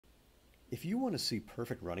If you want to see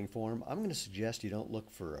perfect running form, I'm going to suggest you don't look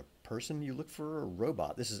for a person, you look for a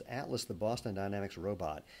robot. This is Atlas, the Boston Dynamics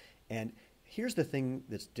robot. And here's the thing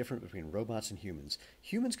that's different between robots and humans.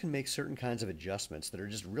 Humans can make certain kinds of adjustments that are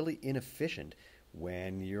just really inefficient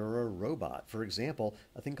when you're a robot. For example,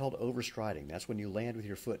 a thing called overstriding. That's when you land with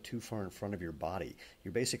your foot too far in front of your body.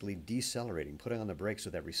 You're basically decelerating, putting on the brakes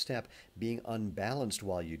with every step, being unbalanced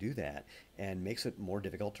while you do that, and makes it more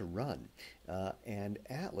difficult to run. And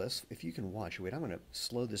Atlas, if you can watch, wait, I'm going to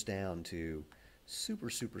slow this down to super,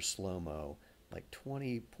 super slow-mo, like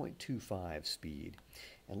 20.25 speed.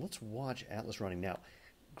 And let's watch Atlas running. Now,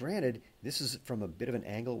 granted, this is from a bit of an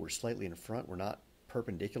angle. We're slightly in front. We're not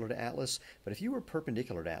perpendicular to Atlas, but if you were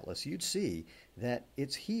perpendicular to Atlas, you'd see that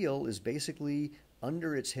its heel is basically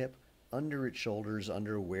under its hip, under its shoulders,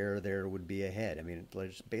 under where there would be a head. I mean,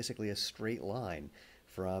 it's basically a straight line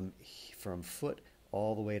from foot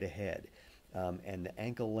all the way to head. And the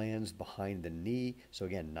ankle lands behind the knee, so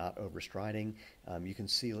again, not overstriding. You can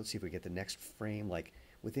see, let's see if we get the next frame, like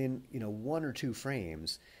within, one or two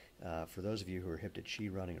frames. For those of you who are hip to chi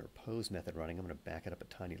running or pose method running, I'm going to back it up a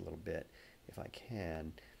tiny little bit if I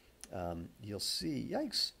can. You'll see,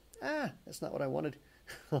 yikes, that's not what I wanted.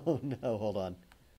 Oh no, hold on.